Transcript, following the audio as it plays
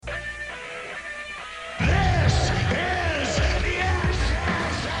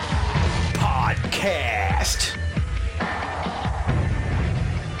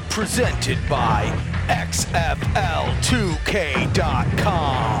Presented by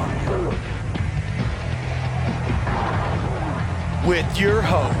XFL2K.com. With your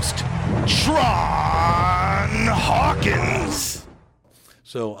host, Tron Hawkins.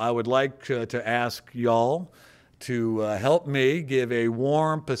 So I would like to ask y'all to help me give a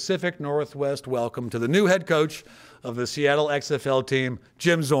warm Pacific Northwest welcome to the new head coach of the Seattle XFL team,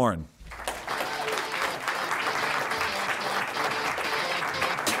 Jim Zorn.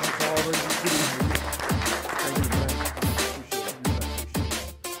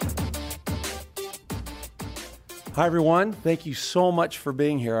 Hi, everyone. Thank you so much for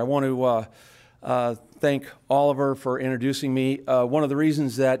being here. I want to thank Oliver for introducing me. One of the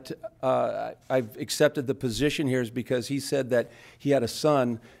reasons that I've accepted the position here is because he said that he had a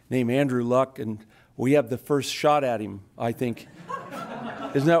son named Andrew Luck, and we have the first shot at him, I think.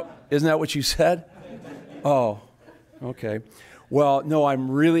 Isn't that what you said? Oh, okay. Well, no,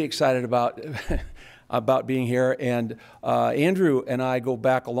 I'm really excited about being here, and Andrew and I go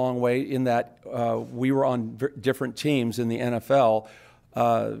back a long way in that we were on different teams in the NFL,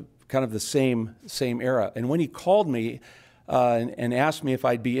 kind of the same era. And when he called me and asked me if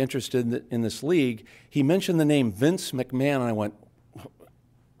I'd be interested in this league, he mentioned the name Vince McMahon, and I went,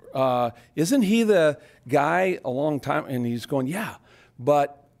 isn't he the guy a long time? And he's going, yeah.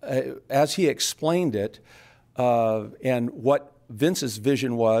 But as he explained it and what Vince's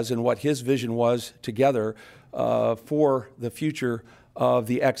vision was and what his vision was together for the future of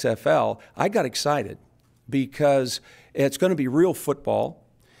the XFL, I got excited because it's going to be real football.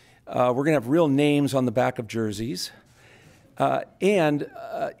 We're going to have real names on the back of jerseys. And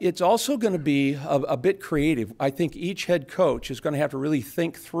it's also going to be a bit creative. I think each head coach is going to have to really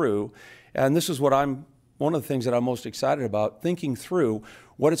think through, and this is one of the things that I'm most excited about, thinking through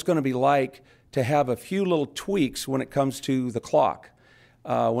what it's going to be like to have a few little tweaks when it comes to the clock,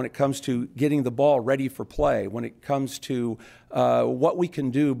 when it comes to getting the ball ready for play, when it comes to what we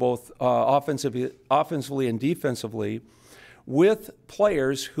can do both offensively and defensively with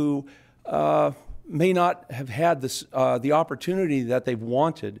players who may not have had the opportunity that they've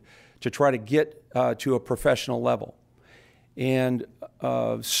wanted to try to get to a professional level. And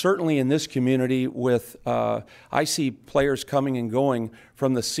certainly in this community I see players coming and going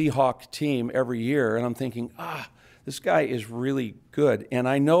from the Seahawk team every year, and I'm thinking, this guy is really good. And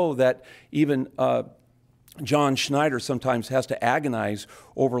I know that even John Schneider sometimes has to agonize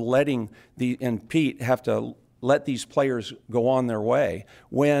over and Pete have to let these players go on their way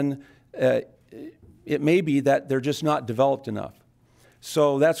when it may be that they're just not developed enough.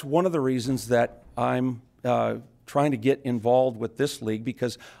 So that's one of the reasons that I'm trying to get involved with this league,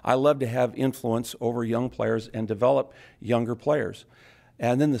 because I love to have influence over young players and develop younger players.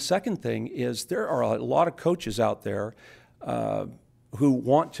 And then the second thing is there are a lot of coaches out there who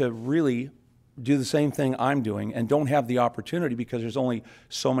want to really do the same thing I'm doing and don't have the opportunity because there's only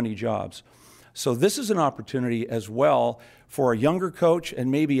so many jobs. So this is an opportunity as well for a younger coach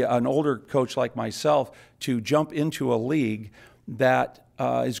and maybe an older coach like myself to jump into a league that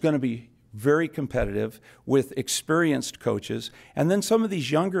is going to be very competitive with experienced coaches. And then some of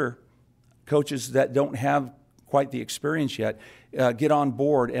these younger coaches that don't have quite the experience yet get on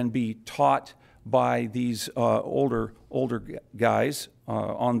board and be taught by these older guys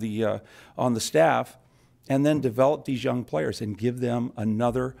on the staff, and then develop these young players and give them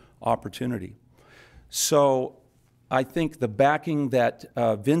another opportunity. So I think the backing that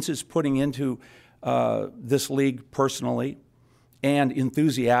Vince is putting into this league personally, and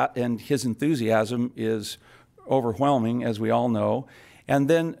his enthusiasm is overwhelming, as we all know. And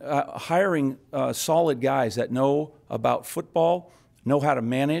then hiring solid guys that know about football, know how to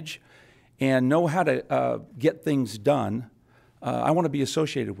manage, and know how to get things done. I want to be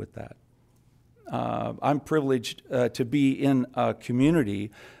associated with that. I'm privileged to be in a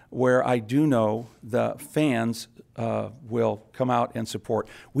community where I do know the fans will come out and support.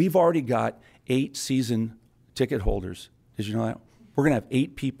 We've already got 8 season ticket holders. Did you know that? We're going to have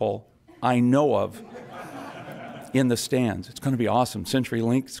 8 people I know of in the stands. It's going to be awesome.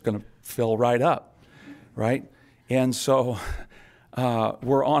 CenturyLink's going to fill right up, right? And so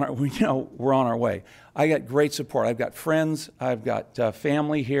we're on our way. I got great support. I've got friends. I've got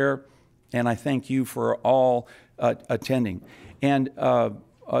family here, and I thank you for all attending. And a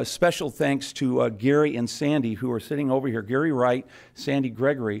special thanks to Gary and Sandy, who are sitting over here. Gary Wright, Sandy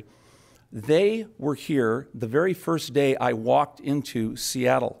Gregory. They were here the very first day I walked into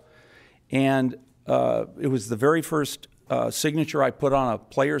Seattle. And it was the very first signature I put on a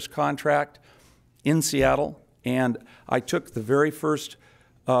player's contract in Seattle. And I took the very first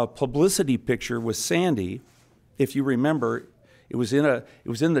publicity picture with Sandy. If you remember, It was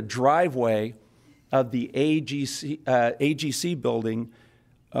in the driveway of the AGC building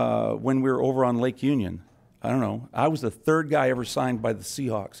when we were over on Lake Union. I don't know. I was the third guy ever signed by the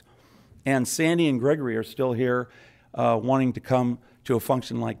Seahawks. And Sandy and Gregory are still here wanting to come to a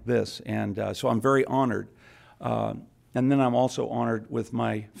function like this. And so I'm very honored. And then I'm also honored with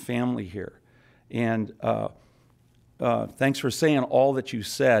my family here. And thanks for saying all that you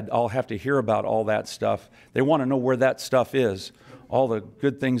said. I'll have to hear about all that stuff. They want to know where that stuff is, all the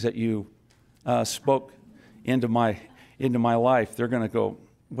good things that you spoke into my life. They're going to go,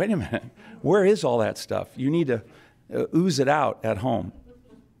 wait a minute, where is all that stuff? You need to ooze it out at home.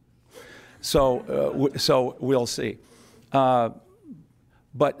 So we'll see. But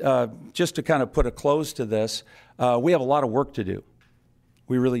just to kind of put a close to this, we have a lot of work to do.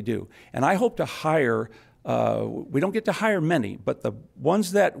 We really do. And I hope to hire, we don't get to hire many, but the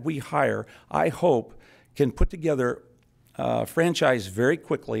ones that we hire, I hope, can put together a franchise very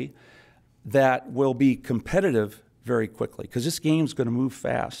quickly that will be competitive very quickly, because this game's going to move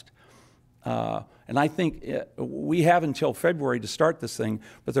fast. And I think we have until February to start this thing,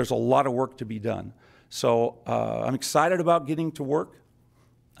 but there's a lot of work to be done. So I'm excited about getting to work.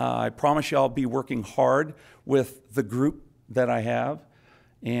 I promise you I'll be working hard with the group that I have,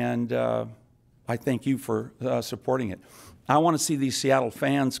 and I thank you for supporting it. I want to see these Seattle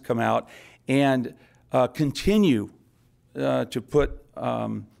fans come out and continue to put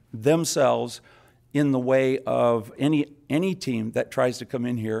themselves in the way of any team that tries to come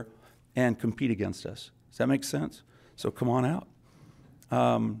in here and compete against us. Does that make sense? So come on out.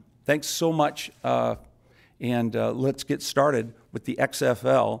 Thanks so much, and let's get started with the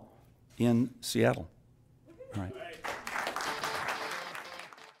XFL in Seattle. All right.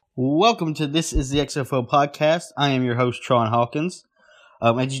 Welcome to This is the XFL podcast. I am your host, Tron Hawkins.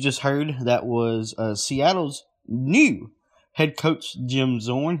 As you just heard, that was Seattle's new head coach, Jim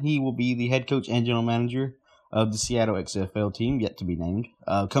Zorn. He will be the head coach and general manager of the Seattle XFL team, yet to be named,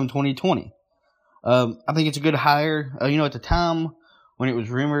 come 2020. I think it's a good hire. At the time when it was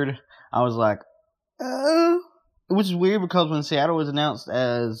rumored, I was like, which is weird because when Seattle was announced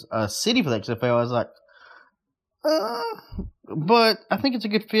as a city for the XFL, I was like, but I think it's a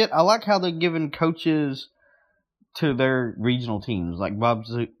good fit. I like how they're giving coaches to their regional teams, like Bob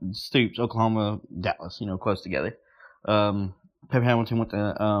Stoops, Oklahoma, Dallas, close together. Pep Hamilton went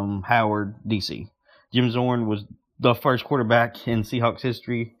to Howard, D.C. Jim Zorn was the first quarterback in Seahawks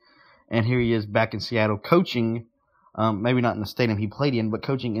history, and here he is back in Seattle coaching, maybe not in the stadium he played in, but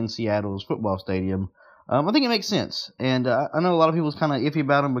coaching in Seattle's football stadium. I think it makes sense, and I know a lot of people's kind of iffy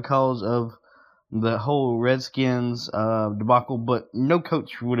about him because of the whole Redskins debacle, but no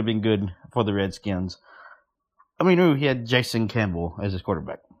coach would have been good for the Redskins. I mean, he had Jason Campbell as his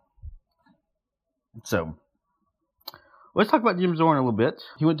quarterback. So, let's talk about Jim Zorn a little bit.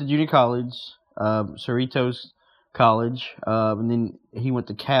 He went to junior college, Cerritos College, and then he went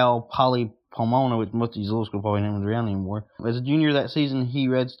to Cal Poly Pomona, which most of these little schools probably aren't around anymore. As a junior that season, he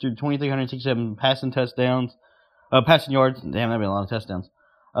registered 2,367 passing yards. Damn, that'd be a lot of touchdowns.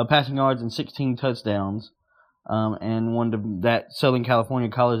 Passing yards and 16 touchdowns, and won that Southern California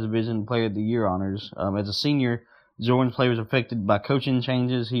College Division Player of the Year honors. As a senior, Zorn's play was affected by coaching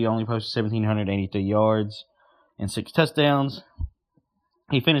changes. He only posted 1,783 yards and 6 touchdowns.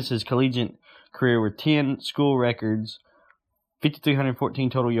 He finished his collegiate career with 10 school records, 5,314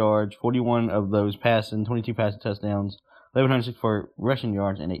 total yards, 41 of those passing, 22 passing touchdowns, 1,164 rushing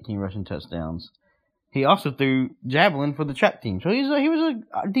yards, and 18 rushing touchdowns. He also threw javelin for the track team, so he was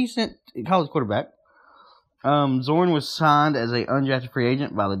a decent college quarterback. Zorn was signed as an undrafted free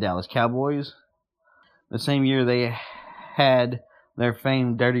agent by the Dallas Cowboys. The same year they had their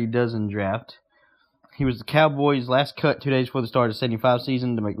famed Dirty Dozen draft. He was the Cowboys' last cut 2 days before the start of the 75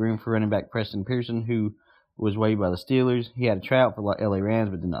 season to make room for running back Preston Pearson, who was waived by the Steelers. He had a tryout for LA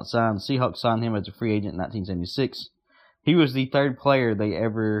Rams but did not sign. The Seahawks signed him as a free agent in 1976. He was the third player they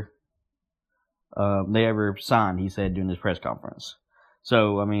ever signed, he said during his press conference.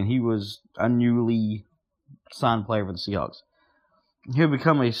 So, I mean, he was a newly signed player for the Seahawks. He'll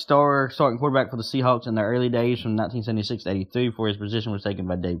become a starting quarterback for the Seahawks in their early days from 1976 to 83, before his position was taken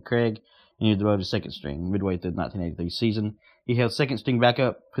by Dave Craig, and he was devoted to second string midway through the 1983 season. He held second string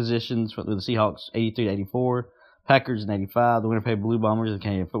backup positions for the Seahawks 83 to 84, Packers in 85, the Winnipeg Blue Bombers of the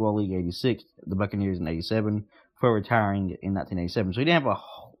Canadian Football League 86, the Buccaneers in 87, before retiring in 1987. So he didn't have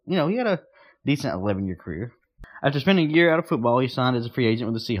he had a decent 11-year career. After spending a year out of football, he signed as a free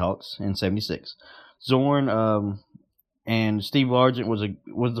agent with the Seahawks in 76. Zorn and Steve Largent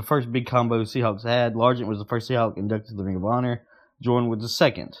was the first big combo the Seahawks had. Largent was the first Seahawk inducted to the Ring of Honor. Zorn was the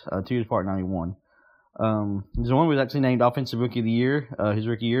second, 2 years apart in 91. Zorn was actually named Offensive Rookie of the Year, his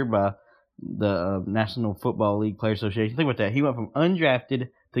rookie year, by the National Football League Player Association. Think about that. He went from undrafted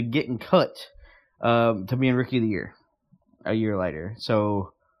to getting cut to being Rookie of the Year a year later.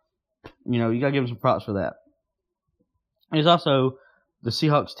 So, you got to give him some props for that. He's also the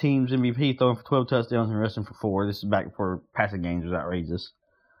Seahawks team's MVP, throwing for 12 touchdowns and rushing for 4. This is back before passing games was outrageous.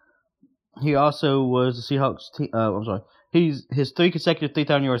 He also was the Seahawks his 3 consecutive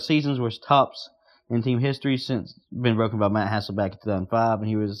 3,000-yard seasons were his tops in team history, since been broken by Matt Hasselbeck in 2005, and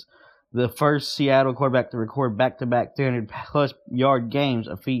he was the first Seattle quarterback to record back-to-back 300-plus yard games,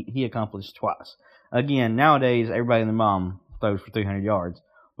 a feat he accomplished twice. Again, nowadays, everybody and their mom throws for 300 yards.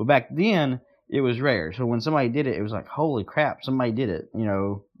 But back then, it was rare. So when somebody did it, it was like, holy crap, somebody did it.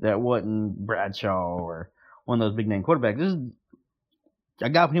 That wasn't Bradshaw or one of those big-name quarterbacks. This is a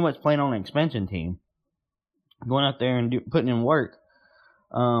guy pretty much playing on an expansion team, going out there and putting in work.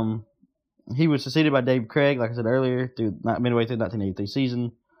 He was succeeded by Dave Craig, like I said earlier, midway through the 1983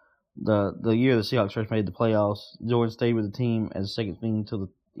 season. The year the Seahawks first made the playoffs, Zorn stayed with the team as second string until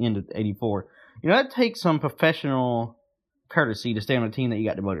the end of '84. That takes some professional courtesy to stay on a team that you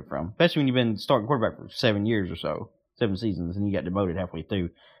got demoted from, especially when you've been starting quarterback for 7 years or so, 7 seasons, and you got demoted halfway through.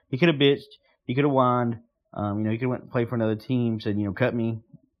 He could have bitched, he could have whined, he could have went and played for another team, said, cut me,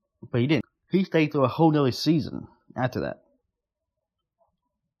 but he didn't. He stayed through a whole nother season after that.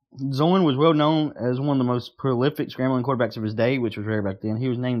 Zorn was well known as one of the most prolific scrambling quarterbacks of his day, which was rare back then. He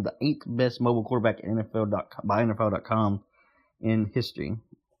was named the 8th best mobile quarterback by NFL.com in history.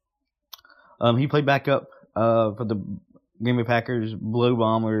 He played backup for the Green Bay Packers, Blue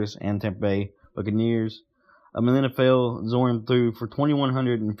Bombers, and Tampa Bay Buccaneers. In the NFL, Zorn threw for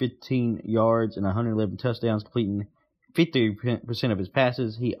 2,115 yards and 111 touchdowns, completing 50% of his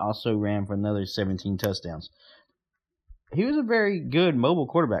passes. He also ran for another 17 touchdowns. He was a very good mobile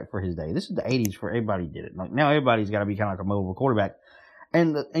quarterback for his day. This is the 80s where everybody did it. Like, now everybody's got to be kind of like a mobile quarterback.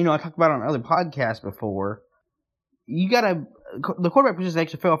 And, I talked about it on other podcasts before. The quarterback position in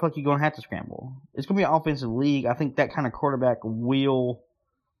the XFL, I feel like you're going to have to scramble. It's going to be an offensive league. I think that kind of quarterback will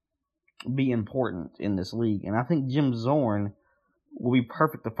be important in this league. And I think Jim Zorn will be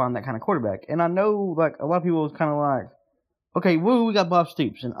perfect to find that kind of quarterback. And I know, like, a lot of people is kind of like, okay, woo, we got Bob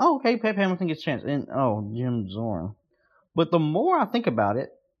Stoops. And, oh, okay, Pep Hamilton gets a chance. And, oh, Jim Zorn. But the more I think about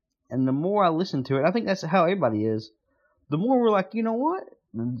it, and the more I listen to it, I think that's how everybody is, the more we're like, you know what?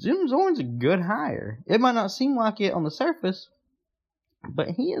 Jim Zorn's a good hire. It might not seem like it on the surface,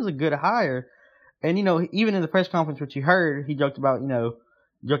 but he is a good hire. And, even in the press conference, which you heard, he joked about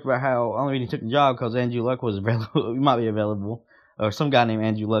how only reason he took the job because Andrew Luck was available. He might be available. Or some guy named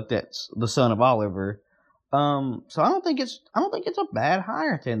Andrew Luck that's the son of Oliver. So I don't think it's a bad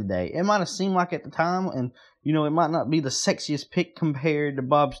hire at the end of the day. It might have seemed like at the time, and it might not be the sexiest pick compared to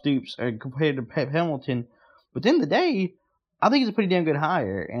Bob Stoops or compared to Pep Hamilton, but at the end of the day, I think it's a pretty damn good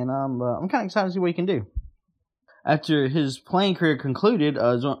hire, and I'm kind of excited to see what he can do. After his playing career concluded,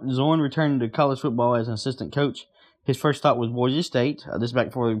 Zorn returned to college football as an assistant coach. His first stop was Boise State. This is back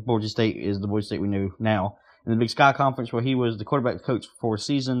before Boise State is the Boise State we knew now. In the Big Sky Conference, where he was the quarterback coach for 4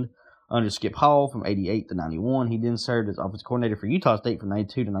 seasons under Skip Hall from 88 to 91. He then served as offensive coordinator for Utah State from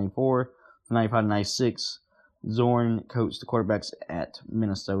 92 to 94. From 95 to 96, Zorn coached the quarterbacks at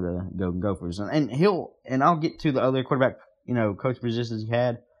Minnesota Golden Gophers. And I'll get to the other quarterback, coach positions he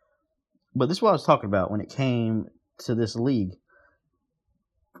had. But this is what I was talking about when it came to this league.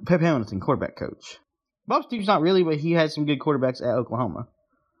 Pep Hamilton, quarterback coach. Bob Stoops not really, but he had some good quarterbacks at Oklahoma.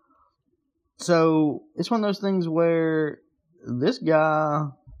 So it's one of those things where this guy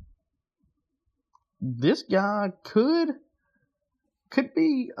could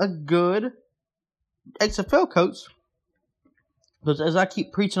be a good XFL coach. Because as I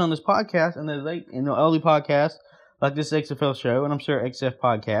keep preaching on this podcast, and there's early podcasts like this XFL show, and I'm sure XF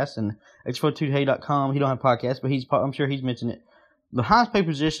Podcast and XFL2Hey.com, he don't have podcasts, but I'm sure he's mentioned it. The highest paid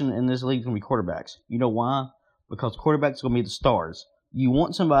position in this league is going to be quarterbacks. You know why? Because quarterbacks are going to be the stars. You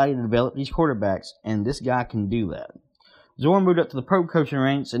want somebody to develop these quarterbacks, and this guy can do that. Zorn moved up to the pro coaching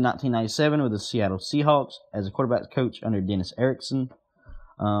ranks in 1997 with the Seattle Seahawks as a quarterback coach under Dennis Erickson.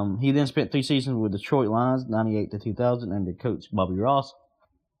 He then spent 3 seasons with the Detroit Lions, 98 to 2000, under coach Bobby Ross.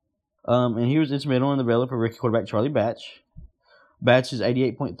 And he was instrumental in the development of rookie quarterback Charlie Batch. Batch's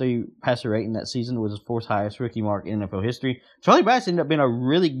 88.3 passer rate in that season was his 4th highest rookie mark in NFL history. Charlie Batch ended up being a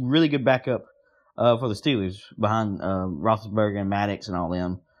really, really good backup for the Steelers behind Roethlisberger and Maddox and all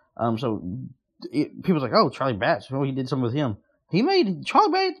them. People's like, oh, Charlie Batch, he did something with him.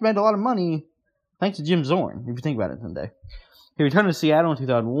 Charlie Batch made a lot of money thanks to Jim Zorn, if you think about it someday. He returned to Seattle in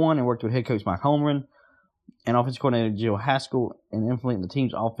 2001 and worked with head coach Mike Holmgren. and offensive coordinator Jill Haskell, and implementing the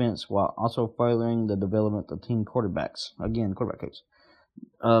team's offense while also furthering the development of team quarterbacks. Again, quarterback coach.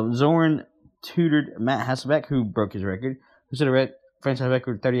 Zorn tutored Matt Hasselbeck, who broke his record, who set a franchise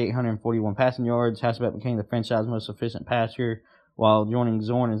record 3,841 passing yards. Hasselbeck became the franchise most efficient passer, while joining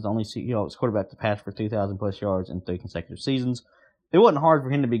Zorn as the only Seahawks quarterback to pass for 2,000 plus yards in 3 consecutive seasons. It wasn't hard for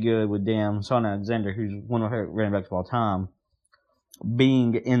him to be good with Shaun Alexander, who's one of our running backs of all time,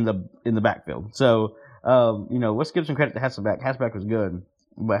 being in the backfield. So, let's give some credit to Hasselbeck. Hasselbeck was good,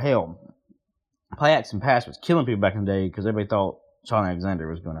 but hell, play action pass was killing people back in the day because everybody thought Shaun Alexander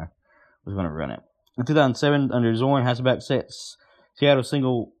was gonna run it. In 2007, under Zorn, Hasselbeck set Seattle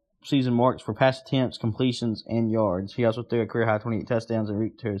single season marks for pass attempts, completions, and yards. He also threw a career high 28 touchdowns and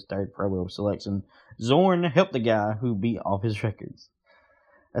reached to his 3rd Pro Bowl selection. Zorn helped the guy who beat off his records.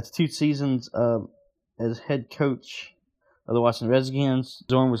 That's 2 seasons as head coach of the Washington Redskins.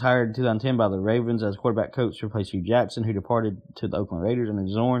 Zorn was hired in 2010 by the Ravens as quarterback coach to replace Hugh Jackson, who departed to the Oakland Raiders. Under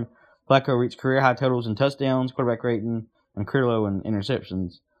Zorn, Flacco reached career high totals in touchdowns, quarterback rating, and career low in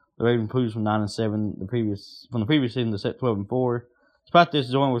interceptions. The Ravens improved from 9-7 from the previous season to 12-4. Despite this,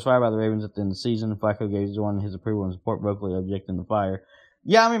 Zorn was fired by the Ravens at the end of the season. Flacco gave Zorn his approval and support, vocally objecting the fire.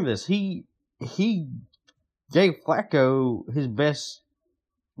 Yeah, I remember this. He gave Flacco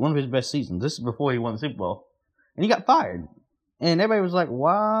one of his best seasons. This is before he won the Super Bowl. And he got fired. And everybody was like,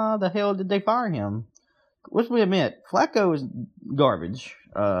 why the hell did they fire him? Let's admit, Flacco is garbage.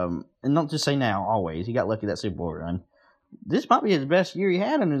 And don't just say now, always. He got lucky that Super Bowl run. This might be his best year he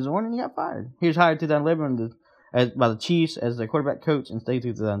had in his Zorn, and he got fired. He was hired in 2011 by the Chiefs as the quarterback coach and stayed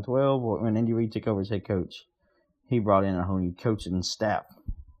through 2012 when Andy Reid took over as head coach. He brought in a whole new coaching staff.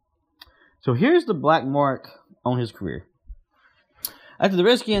 So here's the black mark on his career. After the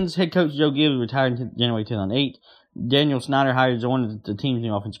Redskins, head coach Joe Gibbs retired in January 2008. Daniel Snyder hired Zorn as the team's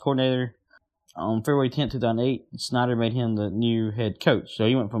new offensive coordinator. On February 10, 2008, Snyder made him the new head coach. So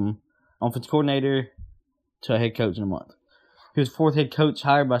he went from offensive coordinator to a head coach in a month. He was 4th head coach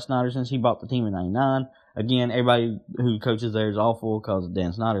hired by Snyder since he bought the team in 1999. Again, everybody who coaches there is awful because of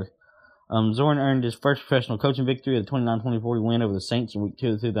Dan Snyder. Zorn earned his first professional coaching victory at the 29-20-40 win over the Saints in Week 2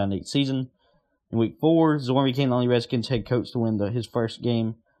 of the 2008 season. In Week 4, Zorn became the only Redskins head coach to win his first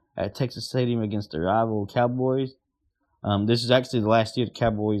game at Texas Stadium against their rival Cowboys. This is actually the last year the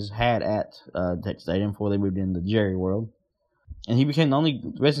Cowboys had at Texas Stadium before they moved into Jerry World. And he became the only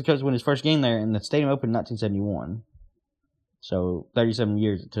Redskins coach to win his first game there, and the stadium opened in 1971. So 37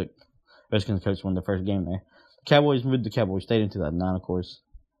 years it took Redskins coach to win the first game there. The Cowboys moved to Cowboys Stadium in 2009, of course.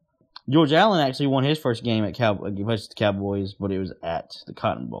 George Allen actually won his first game against the Cowboys, but it was at the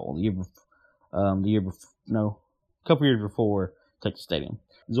Cotton Bowl a couple years before Texas Stadium.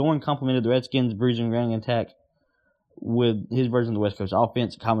 Zorn complimented the Redskins' bruising running attack with his version of the West Coast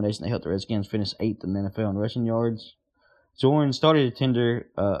offense, a combination that helped the Redskins finish 8th in the NFL in rushing yards. Zorn started a tenure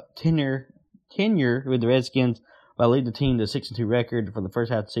with the Redskins by leading the team to a 6-2 record for the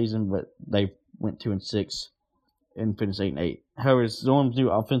first half of the season, but they went 2-6 and finished 8-8. However, Zorn's new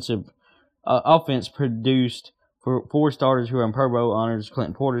offense produced for 4 starters who are in Pro Bowl honors.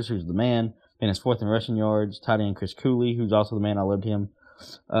 Clinton Portis, who's the man, finished 4th in rushing yards. Tight end Chris Cooley, who's also the man, I loved him,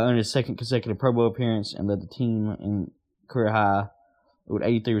 earned his 2nd consecutive Pro Bowl appearance and led the team in career high with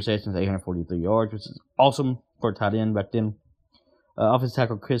 83 receptions, 843 yards, which is awesome for a tight end back then. Offensive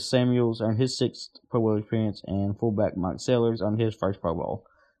tackle Chris Samuels earned his 6th Pro Bowl experience, and fullback Mike Sellers earned his 1st Pro Bowl.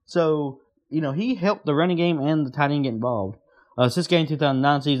 So, he helped the running game and the tight end get involved. Since game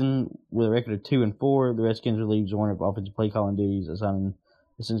 2009 season, with a record of 2-4, the Redskins relieved Zorn of offensive play calling duties, assigning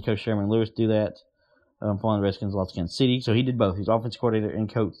assistant coach Sherman Lewis to do that. Following the Redskins lost against City, so he did both. He was offensive coordinator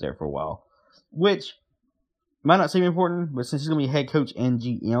and coach there for a while, which might not seem important, but since he's going to be head coach and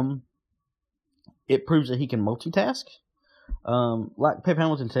GM, it proves that he can multitask. Like Pep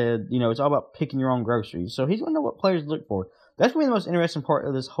Hamilton said, it's all about picking your own groceries. So he's going to know what players to look for. That's going to be the most interesting part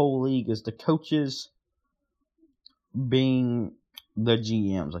of this whole league is the coaches being the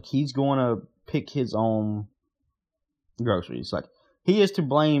GMs. Like, he's going to pick his own groceries. Like, he is to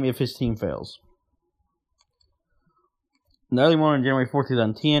blame if his team fails. In the early morning of January 4,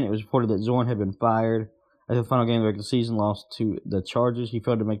 2010, it was reported that Zorn had been fired after the final game of the regular season lost to the Chargers. He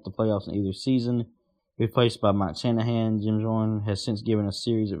failed to make the playoffs in either season. He was replaced by Mike Shanahan. Jim Zorn has since given a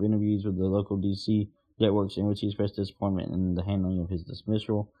series of interviews with the local D.C. networks in which he expressed disappointment in the handling of his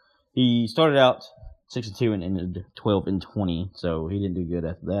dismissal. He started out 6-2 and ended 12-20, so he didn't do good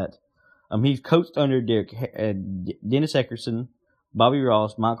after that. He's coached under Dennis Eckerson, Bobby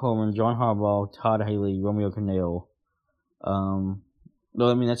Ross, Mike Holmgren, John Harbaugh, Todd Haley, Romeo Crennel.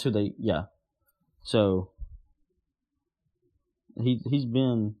 That's who they, yeah. So, he's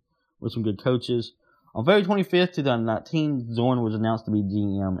been with some good coaches. On February 25th, 2019, Zorn was announced to be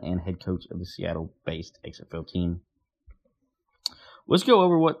GM and head coach of the Seattle-based XFL team. Let's go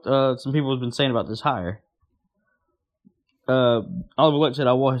over what some people have been saying about this hire. Oliver Luck said,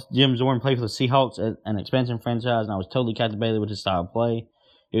 I watched Jim Zorn play for the Seahawks at an expansion franchise, and I was totally captivated with his style of play.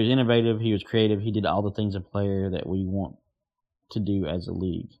 He was innovative, he was creative, he did all the things a player that we want to do as a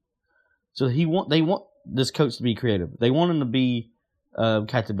league. So they want this coach to be creative. They want him to be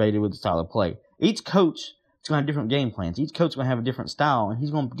captivated with the style of play. Each coach is going to have different game plans. Each coach is going to have a different style, and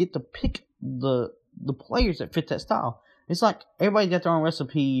he's going to get to pick the players that fit that style. It's like everybody's got their own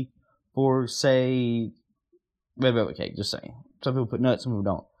recipe for, say, red velvet cake, just saying. Some people put nuts, some people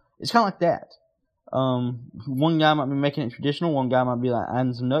don't. It's kind of like that. One guy might be making it traditional, one guy might be like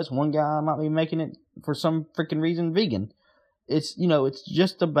adding some nuts, one guy might be making it, for some freaking reason, vegan. It's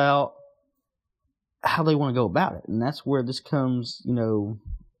just about how they want to go about it. And that's where this comes,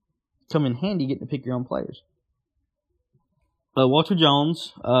 come in handy, getting to pick your own players. Walter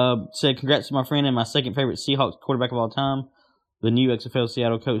Jones said, congrats to my friend and my second favorite Seahawks quarterback of all time, the new XFL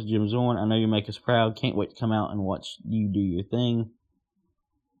Seattle coach, Jim Zorn. I know you make us proud. Can't wait to come out and watch you do your thing.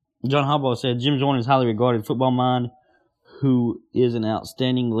 John Harbaugh said, Jim Zorn is highly regarded football mind who is an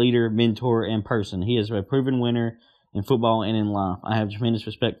outstanding leader, mentor, and person. He is a proven winner in football and in life. I have tremendous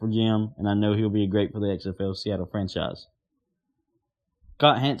respect for Jim, and I know he'll be great for the XFL Seattle franchise.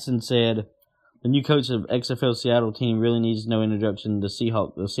 Scott Hansen said, the new coach of XFL Seattle team really needs no introduction to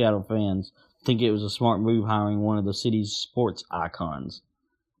the Seattle fans. I think it was a smart move hiring one of the city's sports icons.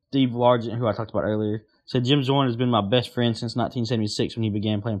 Steve Largent, who I talked about earlier, said Jim Zorn has been my best friend since 1976 when we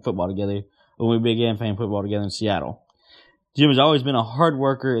began playing football together in Seattle. Jim has always been a hard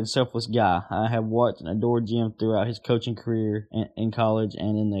worker and selfless guy. I have watched and adored Jim throughout his coaching career in college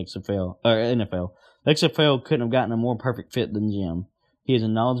and in the NFL. The XFL couldn't have gotten a more perfect fit than Jim. He is a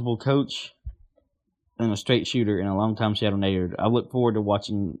knowledgeable coach and a straight shooter and a longtime Seattle native. I look forward to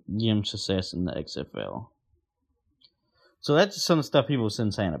watching Jim's success in the XFL. So that's just some of the stuff people have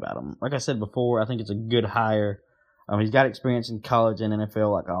been saying about him. Like I said before, I think it's a good hire. He's got experience in college and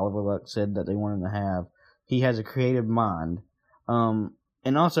NFL, like Oliver Luck said that they want him to have. He has a creative mind. And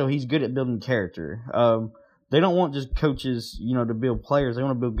also, he's good at building character. They don't want just coaches, to build players. They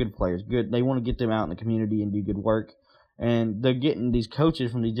want to build good players. They want to get them out in the community and do good work. And they're getting these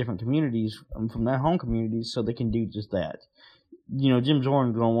coaches from these different communities, from their home communities, so they can do just that. Jim Zorn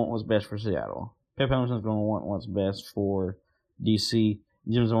is going to want what's best for Seattle. Pep Hamilton is going to want what's best for DC.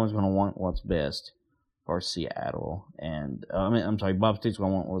 Jim Zorn is going to want what's best for Seattle. And, Bob Stick's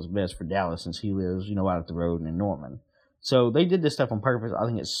going to want what's best for Dallas since he lives, out at the road and in Norman. So they did this stuff on purpose. I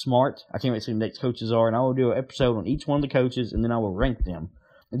think it's smart. I can't wait to see who the next coaches are. And I will do an episode on each one of the coaches, and then I will rank them.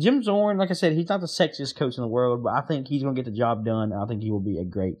 And Jim Zorn, like I said, he's not the sexiest coach in the world, but I think he's going to get the job done. And I think he will be a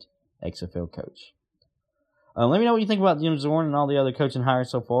great XFL coach. Let me know what you think about Jim Zorn and all the other coaching hires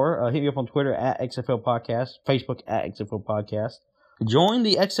so far. Hit me up on Twitter at XFL Podcast, Facebook at XFL Podcast. Join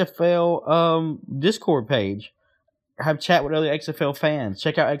the XFL Discord page. Have chat with other XFL fans.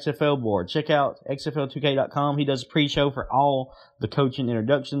 Check out XFL Board. Check out XFL2K.com. He does a pre-show for all the coaching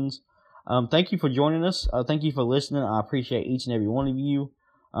introductions. Thank you for joining us. Thank you for listening. I appreciate each and every one of you.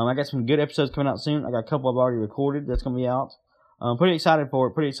 I got some good episodes coming out soon. I got a couple I've already recorded that's going to be out. Pretty excited for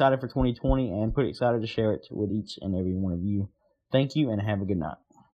it. Pretty excited for 2020 and pretty excited to share it with each and every one of you. Thank you and have a good night.